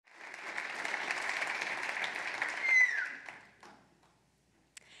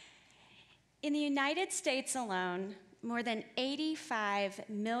In the United States alone, more than 85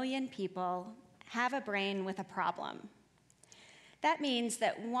 million people have a brain with a problem. That means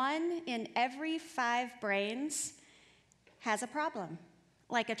that 1 in every 5 brains has a problem,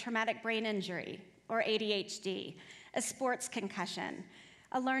 like a traumatic brain injury or ADHD, a sports concussion,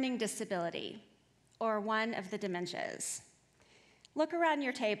 a learning disability, or one of the dementias. Look around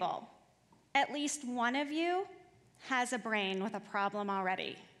your table. At least one of you has a brain with a problem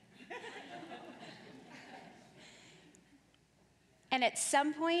already. And at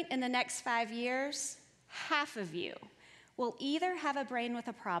some point in the next 5 years, half of you will either have a brain with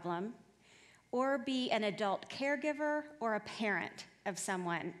a problem or be an adult caregiver or a parent of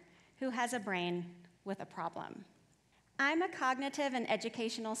someone who has a brain with a problem. I'm a cognitive and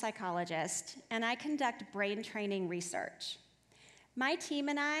educational psychologist, and I conduct brain training research. My team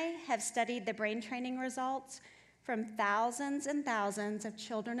and I have studied the brain training results from thousands and thousands of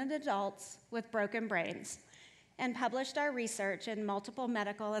children and adults with broken brains and published our research in multiple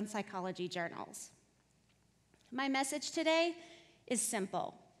medical and psychology journals. My message today is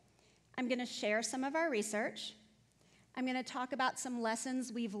simple. I'm going to share some of our research. I'm going to talk about some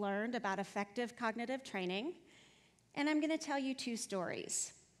lessons we've learned about effective cognitive training, and I'm going to tell you 2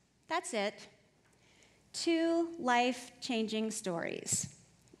 stories. That's it. 2 life-changing stories.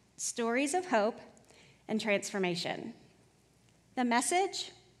 Stories of hope and transformation. The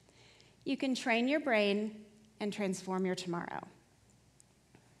message: you can train your brain and transform your tomorrow.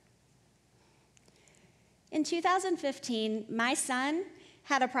 In 2015, my son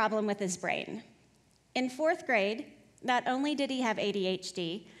had a problem with his brain. In 4th grade, not only did he have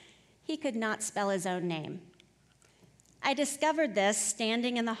ADHD, he could not spell his own name. I discovered this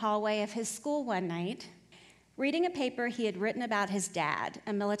standing in the hallway of his school one night, reading a paper he had written about his dad,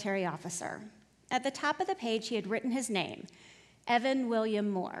 a military officer. At the top of the page, he had written his name, Evan William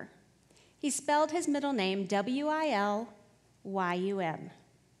Moore. He spelled his middle name Willyum.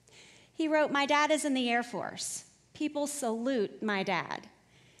 He wrote, "My dad is in the Air Force. People salute my dad.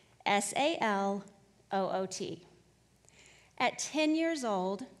 Saloot." At 10 years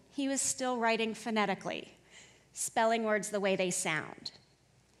old, he was still writing phonetically, spelling words the way they sound.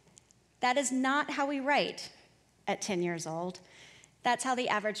 That is not how we write at 10 years old. That's how the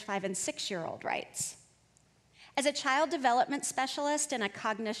average 5- and 6-year-old writes. As a child development specialist and a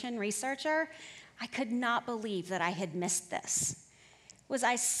cognition researcher, I could not believe that I had missed this. Was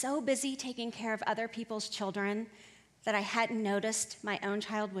I so busy taking care of other people's children that I hadn't noticed my own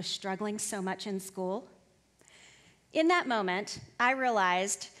child was struggling so much in school? In that moment, I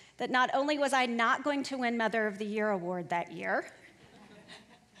realized that not only was I not going to win Mother of the Year award that year,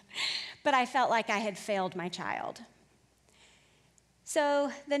 but I felt like I had failed my child.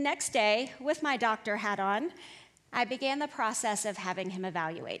 So the next day, with my doctor hat on, I began the process of having him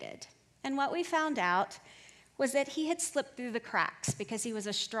evaluated. And what we found out was that he had slipped through the cracks because he was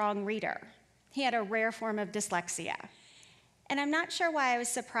a strong reader. He had a rare form of dyslexia. And I'm not sure why I was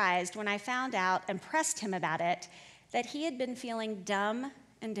surprised when I found out and pressed him about it that he had been feeling dumb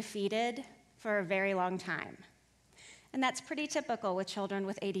and defeated for a very long time. And that's pretty typical with children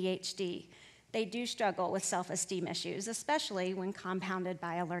with ADHD. They do struggle with self-esteem issues, especially when compounded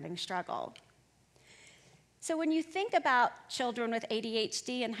by a learning struggle. So when you think about children with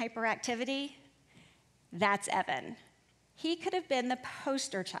ADHD and hyperactivity, that's Evan. He could have been the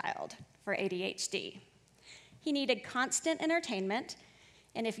poster child for ADHD. He needed constant entertainment,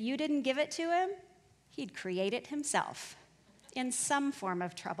 and if you didn't give it to him, he'd create it himself in some form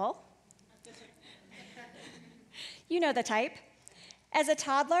of trouble. You know the type. As a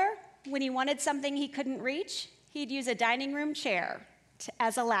toddler, when he wanted something he couldn't reach, he'd use a dining room chair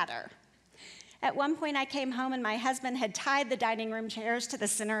as a ladder. At one point, I came home and my husband had tied the dining room chairs to the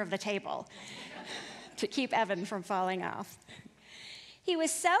center of the table to keep Evan from falling off. He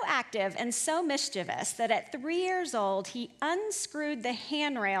was so active and so mischievous that at 3 years old, he unscrewed the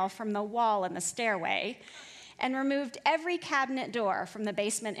handrail from the wall in the stairway and removed every cabinet door from the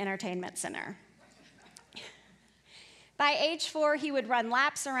basement entertainment center. By age 4, he would run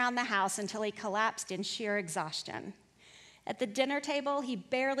laps around the house until he collapsed in sheer exhaustion. At the dinner table, he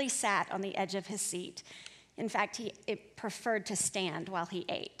barely sat on the edge of his seat. In fact, he preferred to stand while he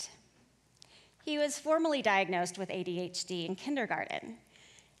ate. He was formally diagnosed with ADHD in kindergarten.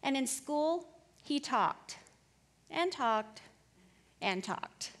 And in school, he talked and talked and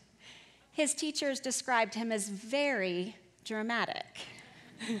talked. His teachers described him as very dramatic.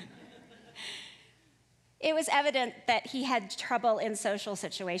 It was evident that he had trouble in social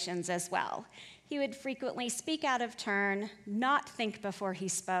situations as well. He would frequently speak out of turn, not think before he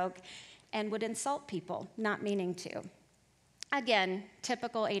spoke, and would insult people, not meaning to. Again,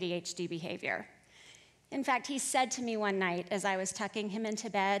 typical ADHD behavior. In fact, he said to me one night as I was tucking him into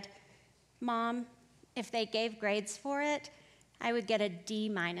bed, "Mom, if they gave grades for it, I would get a D-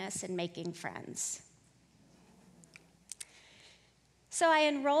 in making friends." So I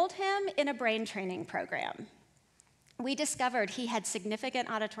enrolled him in a brain training program. We discovered he had significant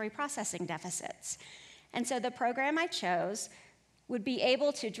auditory processing deficits. And so the program I chose would be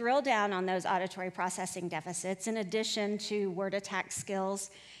able to drill down on those auditory processing deficits in addition to word attack skills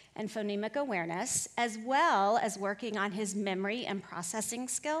and phonemic awareness, as well as working on his memory and processing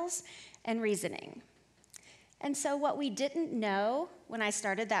skills and reasoning. And so what we didn't know when I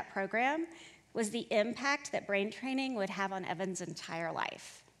started that program was the impact that brain training would have on Evan's entire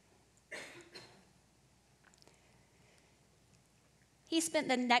life. He spent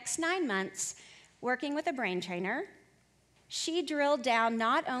the next 9 months working with a brain trainer. She drilled down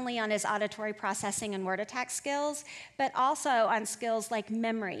not only on his auditory processing and word attack skills, but also on skills like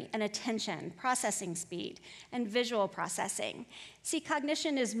memory and attention, processing speed, and visual processing. See,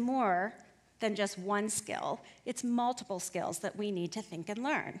 cognition is more than just one skill. It's multiple skills that we need to think and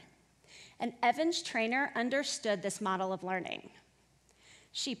learn. And Evan's trainer understood this model of learning.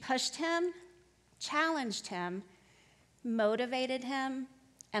 She pushed him, challenged him, motivated him,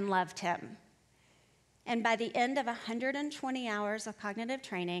 and loved him. And by the end of 120 hours of cognitive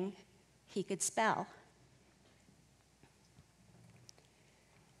training, he could spell.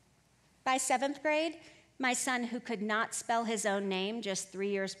 By 7th grade, my son, who could not spell his own name just 3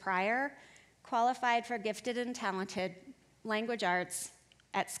 years prior, qualified for gifted and talented language arts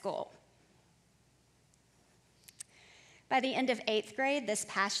at school. By the end of 8th grade this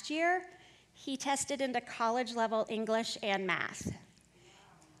past year, he tested into college-level English and math.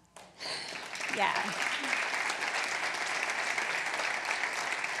 Yeah.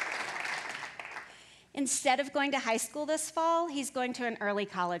 Instead of going to high school this fall, he's going to an early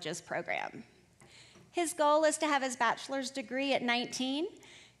colleges program. His goal is to have his bachelor's degree at 19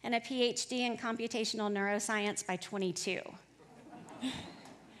 and a PhD in computational neuroscience by 22.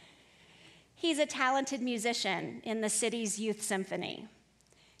 He's a talented musician in the city's youth symphony.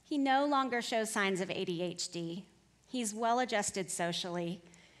 He no longer shows signs of ADHD. He's well-adjusted socially.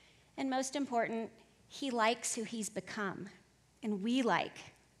 And most important, he likes who he's become, and we like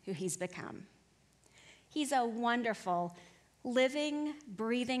who he's become. He's a wonderful, living,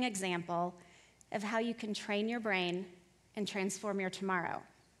 breathing example of how you can train your brain and transform your tomorrow.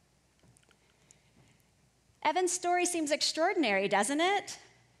 Evan's story seems extraordinary, doesn't it?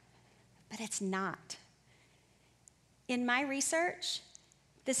 But it's not. In my research,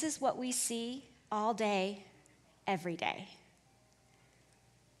 this is what we see all day, every day.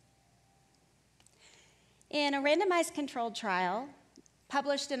 In a randomized controlled trial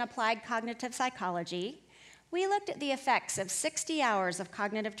published in Applied Cognitive Psychology, we looked at the effects of 60 hours of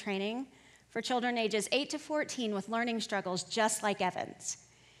cognitive training for children ages 8 to 14 with learning struggles just like Evan's.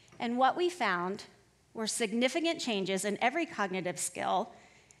 And what we found were significant changes in every cognitive skill,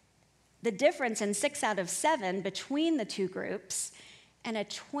 the difference in 6 out of 7 between the two groups, and a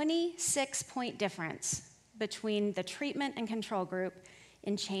 26-point difference between the treatment and control group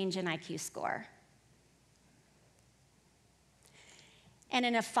in change in IQ score. And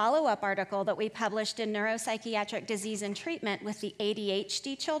in a follow-up article that we published in Neuropsychiatric Disease and Treatment with the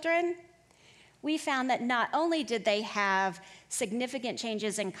ADHD children, we found that not only did they have significant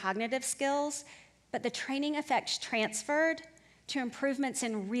changes in cognitive skills, but the training effects transferred to improvements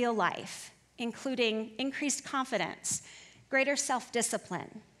in real life, including increased confidence, greater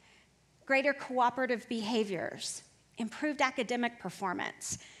self-discipline, greater cooperative behaviors, improved academic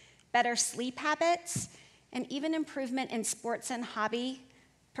performance, better sleep habits, and even improvement in sports and hobby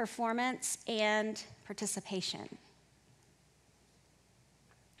performance and participation.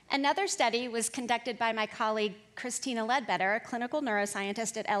 Another study was conducted by my colleague Christina Ledbetter, a clinical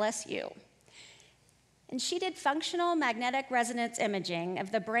neuroscientist at LSU. And she did functional magnetic resonance imaging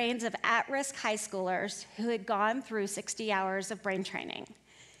of the brains of at-risk high schoolers who had gone through 60 hours of brain training.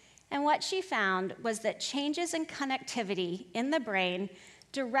 And what she found was that changes in connectivity in the brain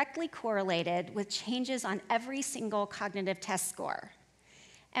directly correlated with changes on every single cognitive test score.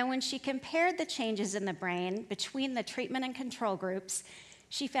 And when she compared the changes in the brain between the treatment and control groups,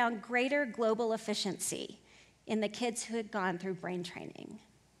 she found greater global efficiency in the kids who had gone through brain training.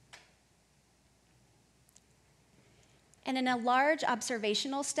 And in a large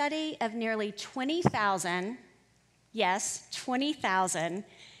observational study of nearly 20,000, yes, 20,000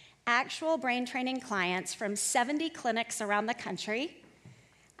 actual brain training clients from 70 clinics around the country,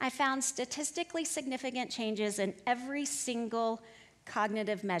 I found statistically significant changes in every single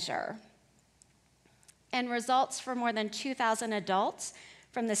cognitive measure. and results for more than 2,000 adults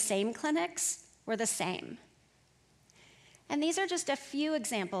from the same clinics were the same. And these are just a few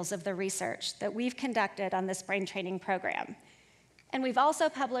examples of the research that we've conducted on this brain training program. And we've also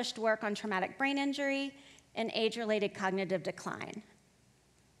published work on traumatic brain injury and age-related cognitive decline.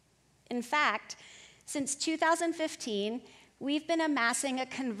 In fact, since 2015, we've been amassing a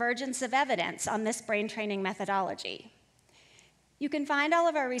convergence of evidence on this brain training methodology. You can find all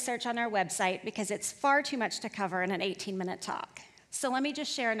of our research on our website because it's far too much to cover in an 18-minute talk. So let me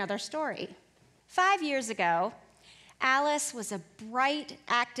just share another story. 5 years ago, Alice was a bright,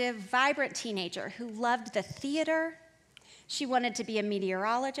 active, vibrant teenager who loved the theater. She wanted to be a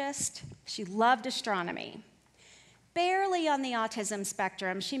meteorologist. She loved astronomy. Barely on the autism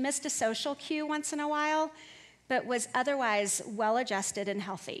spectrum, she missed a social cue once in a while, but was otherwise well-adjusted and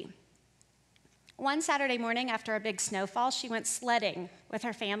healthy. One Saturday morning after a big snowfall, she went sledding with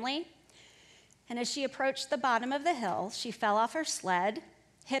her family, and as she approached the bottom of the hill, she fell off her sled,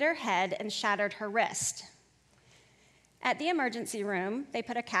 hit her head, and shattered her wrist. At the emergency room, they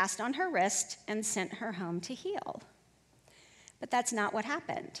put a cast on her wrist and sent her home to heal. But that's not what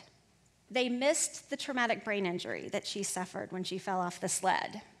happened. They missed the traumatic brain injury that she suffered when she fell off the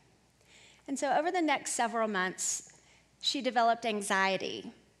sled. And so over the next several months, she developed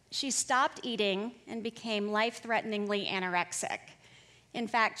anxiety. She stopped eating and became life-threateningly anorexic. In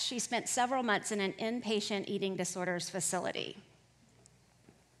fact, she spent several months in an inpatient eating disorders facility.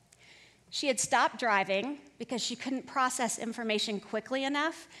 She had stopped driving because she couldn't process information quickly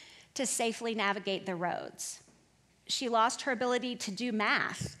enough to safely navigate the roads. She lost her ability to do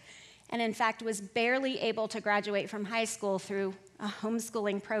math, and in fact was barely able to graduate from high school through a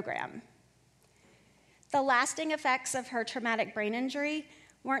homeschooling program. The lasting effects of her traumatic brain injury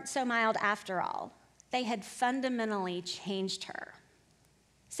weren't so mild after all. They had fundamentally changed her.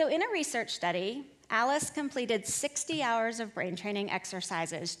 So in a research study, Alice completed 60 hours of brain training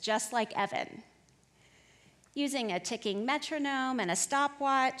exercises just like Evan. Using a ticking metronome and a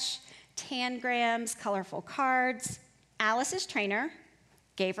stopwatch, tangrams, colorful cards, Alice's trainer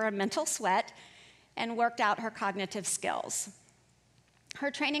gave her a mental sweat and worked out her cognitive skills. Her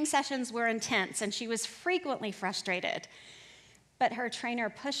training sessions were intense and she was frequently frustrated, but her trainer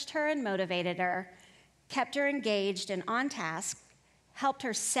pushed her and motivated her, kept her engaged and on task, helped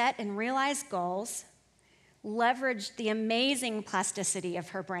her set and realize goals, leveraged the amazing plasticity of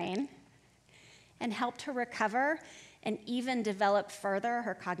her brain, and helped her recover and even develop further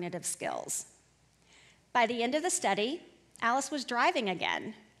her cognitive skills. By the end of the study, Alice was driving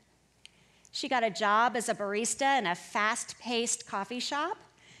again. She got a job as a barista in a fast-paced coffee shop.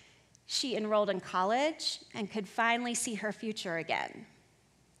 She enrolled in college and could finally see her future again.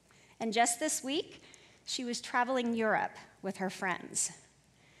 And just this week, she was traveling Europe with her friends.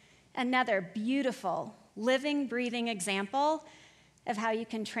 Another beautiful, living, breathing example of how you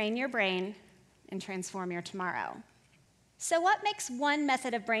can train your brain and transform your tomorrow. So what makes one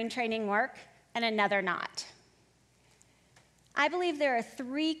method of brain training work and another not? I believe there are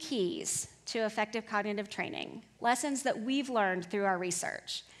 3 keys to effective cognitive training, lessons that we've learned through our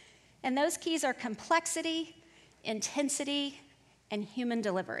research. And those keys are complexity, intensity, and human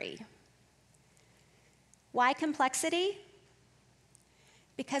delivery. Why complexity?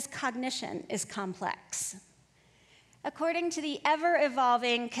 Because cognition is complex. According to the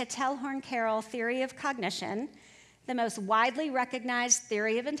ever-evolving Cattell-Horn-Carroll theory of cognition, the most widely recognized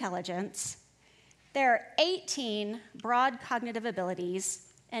theory of intelligence, there are 18 broad cognitive abilities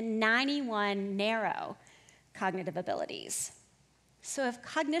and 91 narrow cognitive abilities. So if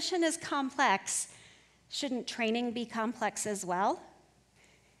cognition is complex, shouldn't training be complex as well?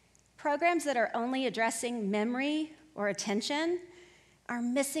 Programs that are only addressing memory or attention are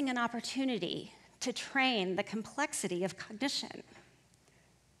missing an opportunity to train the complexity of cognition.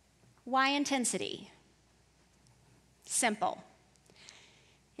 Why intensity? Simple.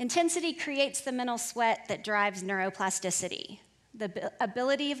 Intensity creates the mental sweat that drives neuroplasticity, the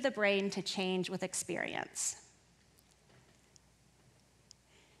ability of the brain to change with experience.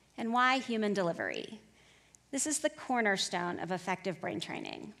 And why human delivery? This is the cornerstone of effective brain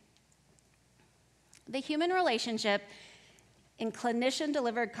training. The human relationship in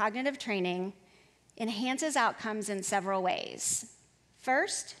clinician-delivered cognitive training enhances outcomes in several ways.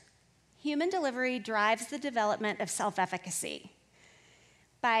 First, human delivery drives the development of self-efficacy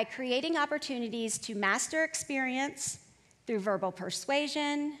by creating opportunities to master experience through verbal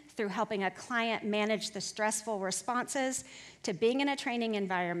persuasion, through helping a client manage the stressful responses to being in a training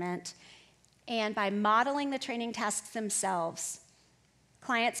environment, and by modeling the training tasks themselves.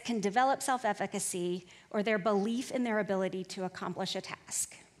 Clients can develop self-efficacy or their belief in their ability to accomplish a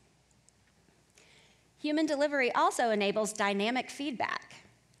task. Human delivery also enables dynamic feedback.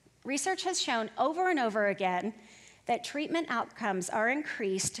 Research has shown over and over again that treatment outcomes are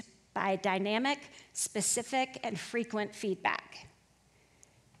increased by dynamic, specific, and frequent feedback.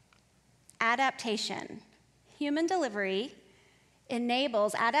 Adaptation. Human delivery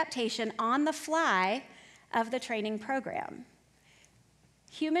enables adaptation on the fly of the training program.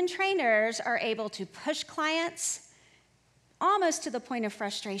 Human trainers are able to push clients almost to the point of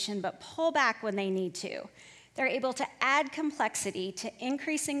frustration, but pull back when they need to. They're able to add complexity to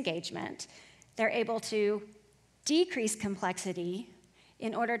increase engagement. They're able to decrease complexity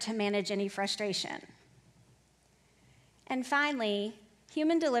in order to manage any frustration. And finally,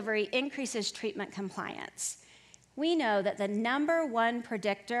 human delivery increases treatment compliance. We know that the number one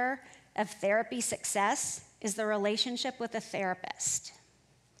predictor of therapy success is the relationship with a therapist.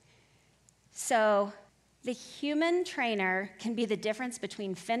 So the human trainer can be the difference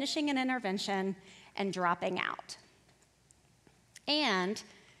between finishing an intervention and dropping out. And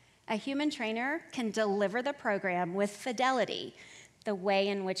a human trainer can deliver the program with fidelity, the way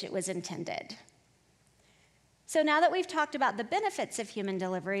in which it was intended. So now that we've talked about the benefits of human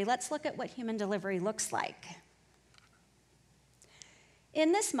delivery, let's look at what human delivery looks like.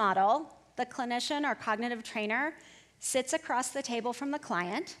 In this model, the clinician or cognitive trainer sits across the table from the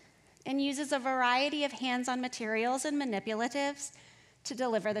client and uses a variety of hands-on materials and manipulatives to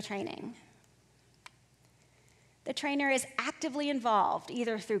deliver the training. The trainer is actively involved,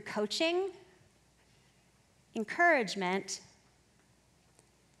 either through coaching, encouragement,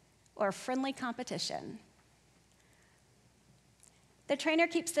 or friendly competition. The trainer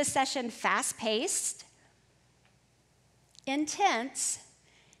keeps the session fast-paced, intense,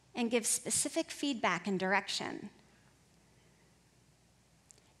 and gives specific feedback and direction,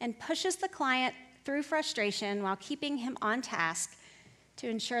 and pushes the client through frustration while keeping him on task to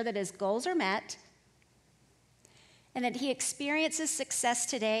ensure that his goals are met and that he experiences success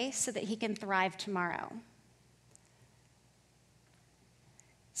today so that he can thrive tomorrow.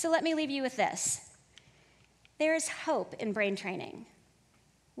 So let me leave you with this. There is hope in brain training.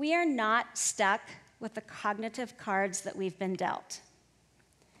 We are not stuck with the cognitive cards that we've been dealt.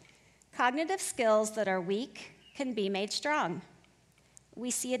 Cognitive skills that are weak can be made strong. We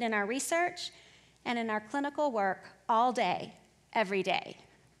see it in our research and in our clinical work all day, every day.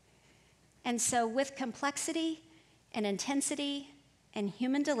 And so with complexity and intensity and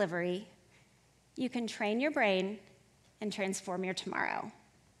human delivery, you can train your brain and transform your tomorrow.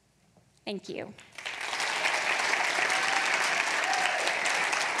 Thank you.